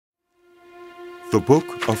The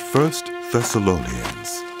book of 1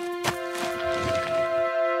 Thessalonians.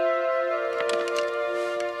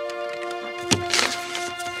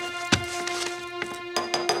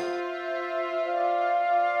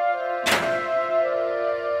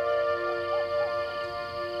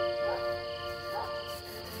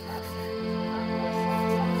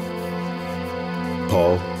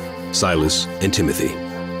 Paul, Silas, and Timothy,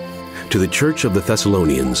 to the church of the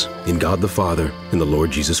Thessalonians, in God the Father and the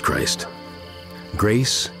Lord Jesus Christ.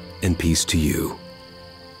 Grace and peace to you.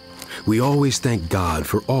 We always thank God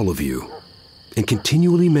for all of you and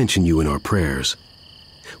continually mention you in our prayers.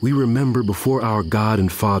 We remember before our God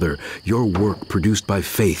and Father your work produced by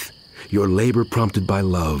faith, your labor prompted by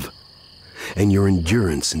love, and your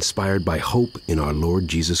endurance inspired by hope in our Lord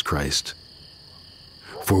Jesus Christ.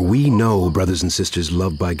 For we know, brothers and sisters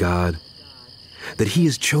loved by God, that He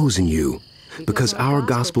has chosen you, because our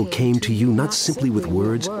gospel came to you not simply with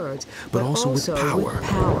words, but also with power,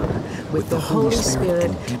 with the Holy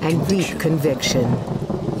Spirit and deep conviction.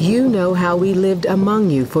 You know how we lived among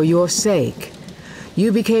you for your sake.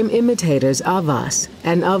 You became imitators of us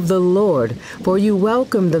and of the Lord, for you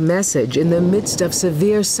welcomed the message in the midst of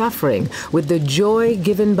severe suffering with the joy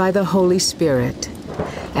given by the Holy Spirit.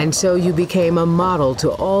 And so you became a model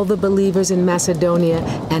to all the believers in Macedonia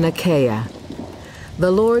and Achaia. The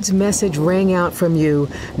Lord's message rang out from you,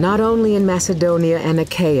 not only in Macedonia and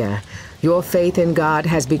Achaia. Your faith in God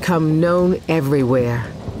has become known everywhere.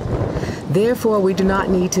 Therefore, we do not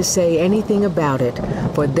need to say anything about it,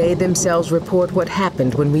 for they themselves report what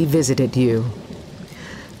happened when we visited you.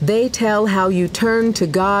 They tell how you turned to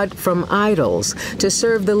God from idols, to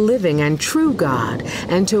serve the living and true God,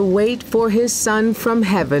 and to wait for His Son from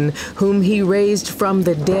heaven, whom He raised from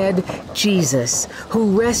the dead, Jesus,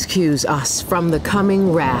 who rescues us from the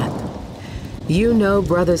coming wrath. You know,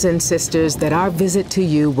 brothers and sisters, that our visit to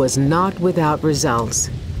you was not without results.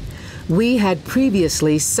 We had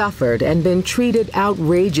previously suffered and been treated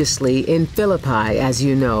outrageously in Philippi, as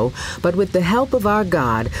you know, but with the help of our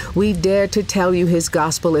God, we dared to tell you His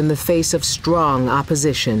gospel in the face of strong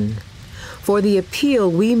opposition. For the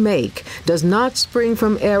appeal we make does not spring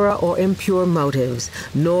from error or impure motives,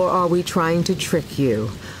 nor are we trying to trick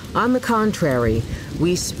you. On the contrary,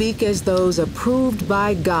 we speak as those approved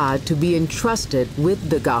by God to be entrusted with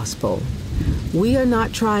the gospel. We are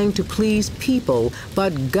not trying to please people,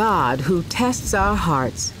 but God who tests our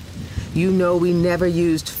hearts. You know we never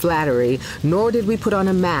used flattery, nor did we put on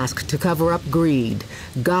a mask to cover up greed.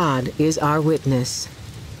 God is our witness.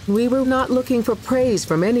 We were not looking for praise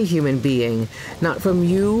from any human being, not from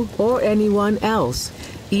you or anyone else,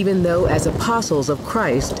 even though as apostles of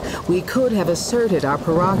Christ we could have asserted our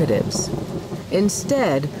prerogatives.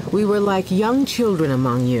 Instead, we were like young children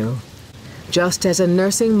among you. Just as a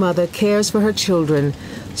nursing mother cares for her children,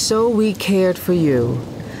 so we cared for you.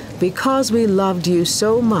 Because we loved you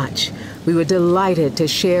so much, we were delighted to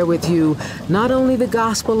share with you not only the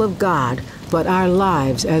gospel of God, but our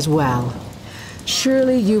lives as well.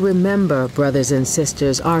 Surely you remember, brothers and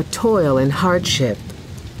sisters, our toil and hardship.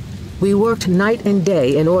 We worked night and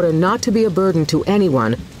day in order not to be a burden to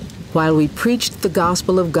anyone while we preached the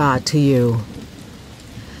gospel of God to you.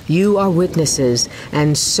 You are witnesses,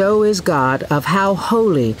 and so is God, of how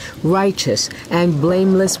holy, righteous, and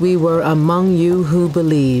blameless we were among you who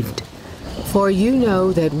believed. For you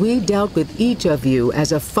know that we dealt with each of you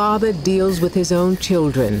as a father deals with his own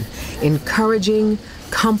children, encouraging,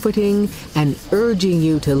 comforting, and urging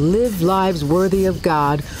you to live lives worthy of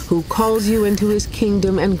God, who calls you into His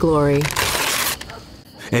kingdom and glory.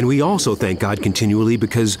 And we also thank God continually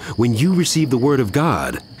because when you received the word of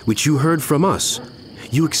God, which you heard from us,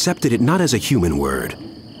 you accepted it not as a human word,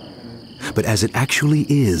 but as it actually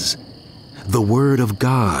is, the Word of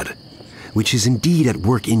God, which is indeed at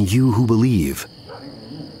work in you who believe.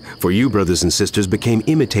 For you, brothers and sisters, became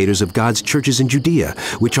imitators of God's churches in Judea,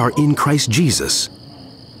 which are in Christ Jesus.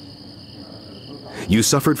 You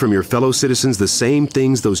suffered from your fellow citizens the same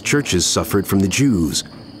things those churches suffered from the Jews,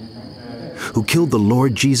 who killed the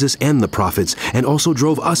Lord Jesus and the prophets, and also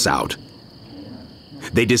drove us out.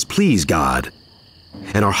 They displease God,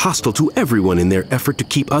 and are hostile to everyone in their effort to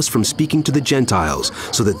keep us from speaking to the Gentiles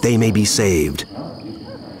so that they may be saved.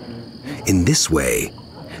 In this way,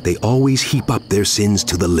 they always heap up their sins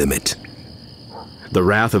to the limit. The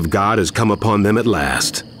wrath of God has come upon them at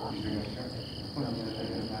last.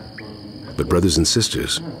 But brothers and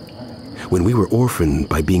sisters, when we were orphaned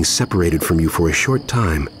by being separated from you for a short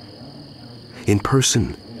time, in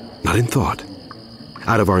person, not in thought,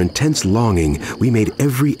 out of our intense longing, we made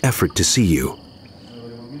every effort to see you.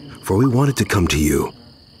 For we wanted to come to you.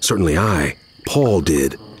 Certainly I, Paul,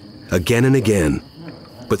 did, again and again.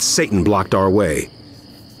 but Satan blocked our way.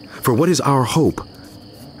 For what is our hope,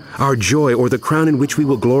 our joy, or the crown in which we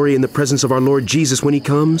will glory in the presence of our Lord Jesus when he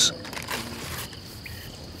comes?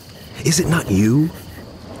 Is it not you?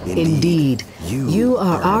 Indeed, you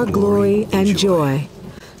are our glory and joy.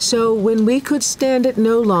 So when we could stand it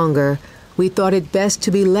no longer, we thought it best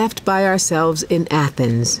to be left by ourselves in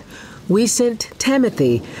Athens. We sent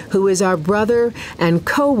Timothy, who is our brother and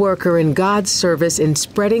co-worker in God's service in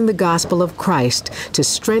spreading the gospel of Christ, to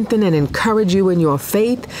strengthen and encourage you in your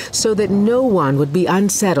faith so that no one would be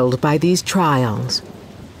unsettled by these trials.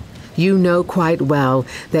 You know quite well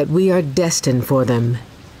that we are destined for them.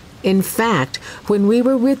 In fact, when we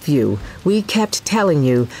were with you, we kept telling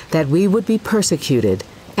you that we would be persecuted,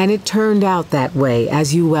 and it turned out that way,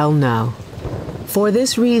 as you well know. For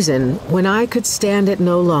this reason, when I could stand it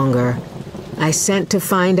no longer, I sent to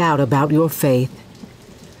find out about your faith.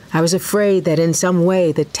 I was afraid that in some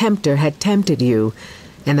way the tempter had tempted you,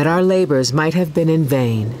 and that our labors might have been in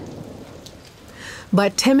vain.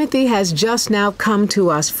 But Timothy has just now come to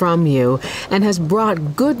us from you and has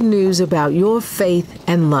brought good news about your faith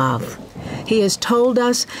and love. He has told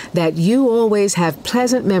us that you always have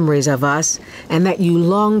pleasant memories of us and that you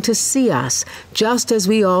long to see us, just as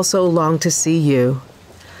we also long to see you.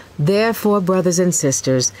 Therefore, brothers and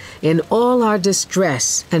sisters, in all our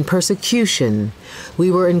distress and persecution,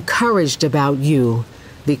 we were encouraged about you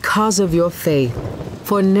because of your faith.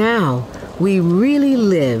 For now, we really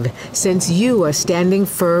live since you are standing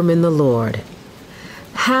firm in the Lord.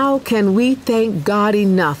 How can we thank God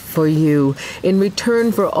enough for you in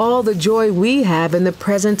return for all the joy we have in the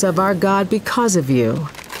presence of our God because of you?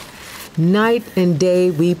 Night and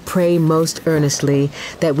day we pray most earnestly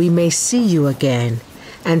that we may see you again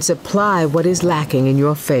and supply what is lacking in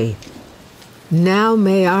your faith. Now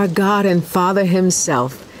may our God and Father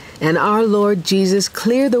himself and our Lord Jesus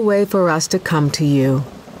clear the way for us to come to you.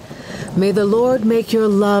 May the Lord make your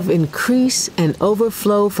love increase and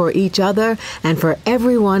overflow for each other and for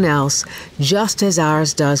everyone else, just as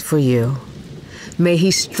ours does for you. May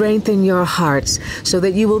he strengthen your hearts so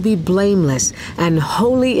that you will be blameless and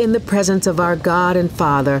holy in the presence of our God and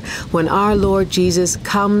Father when our Lord Jesus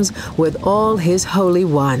comes with all his holy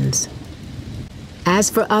ones. As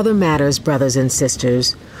for other matters, brothers and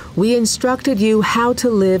sisters, we instructed you how to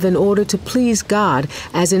live in order to please God,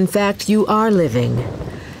 as in fact you are living.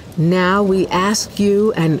 Now we ask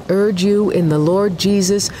you and urge you in the Lord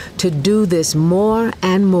Jesus to do this more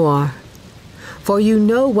and more. For you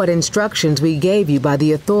know what instructions we gave you by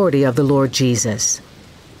the authority of the Lord Jesus.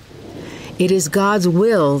 It is God's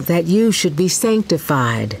will that you should be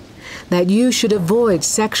sanctified, that you should avoid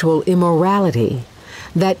sexual immorality,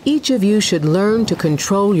 that each of you should learn to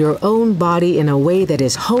control your own body in a way that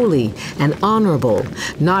is holy and honorable,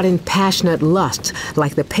 not in passionate lust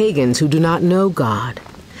like the pagans who do not know God,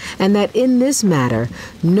 and that in this matter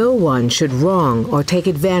no one should wrong or take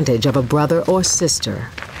advantage of a brother or sister.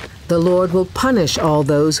 The Lord will punish all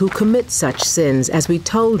those who commit such sins, as we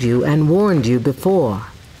told you and warned you before.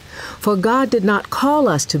 For God did not call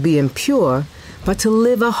us to be impure, but to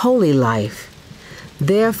live a holy life.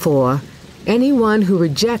 Therefore, anyone who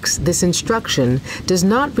rejects this instruction does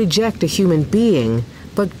not reject a human being,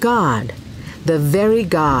 but God, the very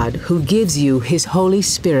God who gives you his Holy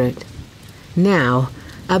Spirit. Now,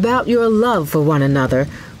 about your love for one another,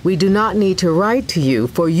 we do not need to write to you,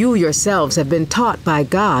 for you yourselves have been taught by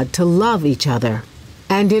God to love each other.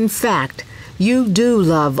 And in fact, you do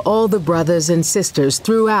love all the brothers and sisters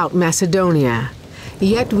throughout Macedonia.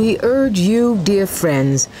 Yet we urge you, dear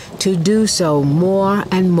friends, to do so more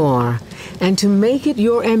and more, and to make it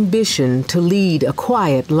your ambition to lead a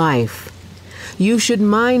quiet life. You should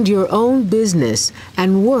mind your own business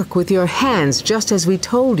and work with your hands just as we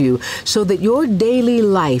told you, so that your daily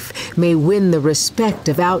life may win the respect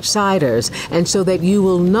of outsiders and so that you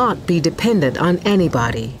will not be dependent on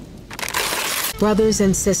anybody. Brothers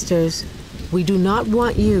and sisters, we do not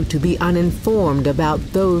want you to be uninformed about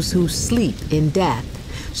those who sleep in death,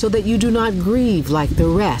 so that you do not grieve like the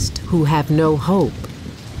rest who have no hope.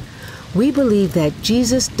 We believe that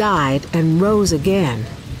Jesus died and rose again.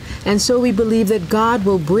 And so we believe that God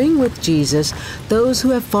will bring with Jesus those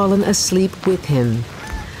who have fallen asleep with him.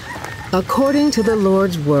 According to the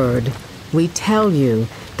Lord's word, we tell you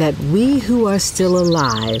that we who are still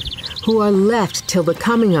alive, who are left till the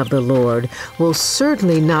coming of the Lord, will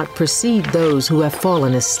certainly not precede those who have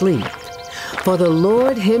fallen asleep. For the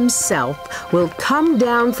Lord himself will come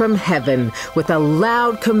down from heaven with a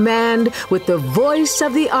loud command, with the voice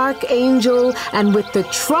of the archangel, and with the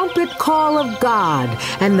trumpet call of God,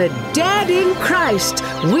 and the dead in Christ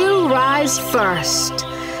will rise first.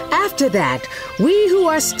 After that, we who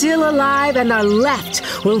are still alive and are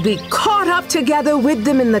left will be caught up together with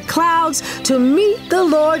them in the clouds to meet the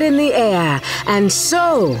Lord in the air, and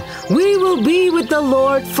so we will be with the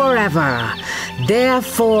Lord forever.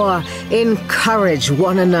 Therefore, encourage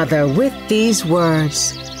one another with these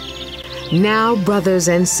words. Now, brothers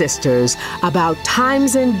and sisters, about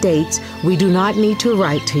times and dates we do not need to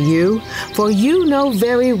write to you, for you know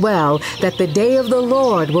very well that the day of the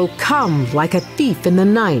Lord will come like a thief in the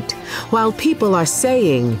night, while people are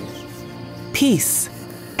saying, peace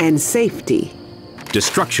and safety.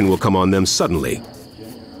 Destruction will come on them suddenly,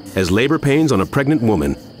 as labor pains on a pregnant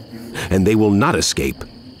woman, and they will not escape.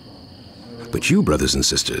 But you, brothers and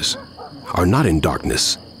sisters, are not in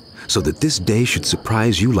darkness, so that this day should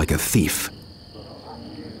surprise you like a thief.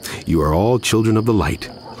 You are all children of the light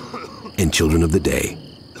and children of the day.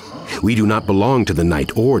 We do not belong to the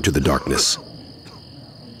night or to the darkness.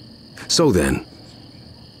 So then,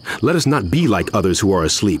 let us not be like others who are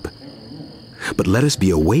asleep, but let us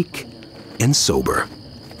be awake and sober.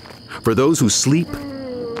 For those who sleep,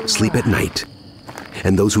 sleep at night,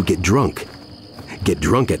 and those who get drunk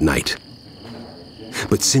at night.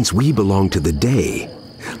 But since we belong to the day,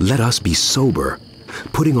 let us be sober,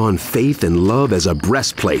 putting on faith and love as a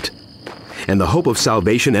breastplate, and the hope of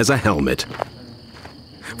salvation as a helmet.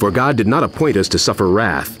 For God did not appoint us to suffer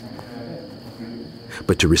wrath,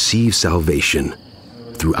 but to receive salvation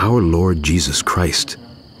through our Lord Jesus Christ.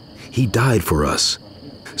 He died for us,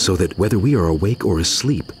 so that whether we are awake or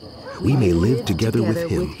asleep, we may live together with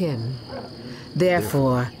Him.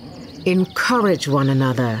 Therefore, encourage one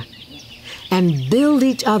another and build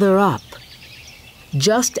each other up,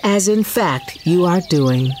 just as in fact you are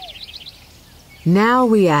doing. Now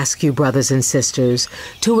we ask you, brothers and sisters,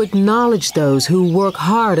 to acknowledge those who work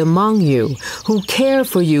hard among you, who care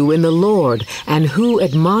for you in the Lord, and who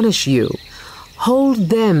admonish you. Hold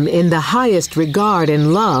them in the highest regard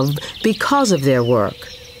and love because of their work.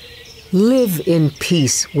 Live in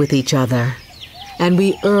peace with each other. And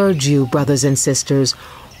we urge you, brothers and sisters,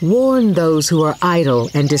 warn those who are idle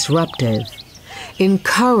and disruptive.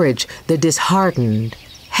 Encourage the disheartened.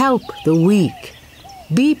 Help the weak.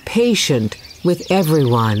 Be patient with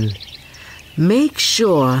everyone. Make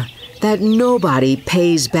sure that nobody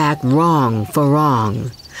pays back wrong for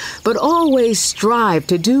wrong, but always strive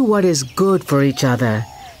to do what is good for each other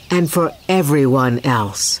and for everyone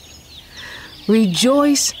else.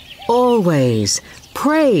 Rejoice always.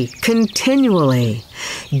 Pray continually.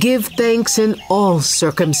 Give thanks in all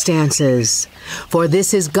circumstances, for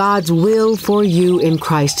this is God's will for you in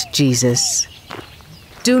Christ Jesus.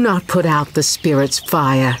 Do not put out the Spirit's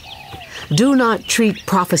fire. Do not treat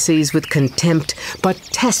prophecies with contempt, but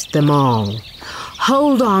test them all.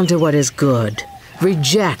 Hold on to what is good.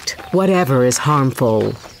 Reject whatever is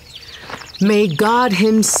harmful. May God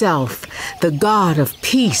Himself, the God of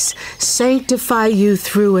peace, sanctify you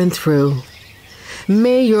through and through.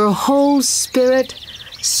 May your whole spirit,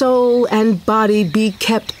 soul, and body be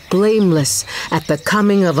kept blameless at the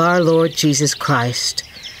coming of our Lord Jesus Christ.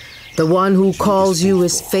 The one who calls you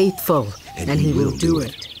is faithful, and He will do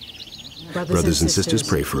it. Brothers and sisters,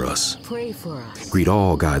 pray for us. Pray for us. Greet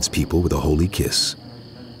all God's people with a holy kiss.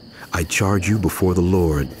 I charge you before the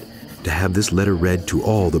Lord to have this letter read to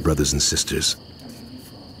all the brothers and sisters.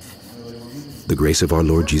 The grace of our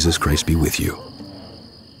Lord Jesus Christ be with you.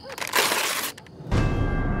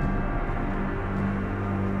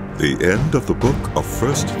 The end of the book of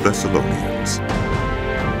 1 Thessalonians.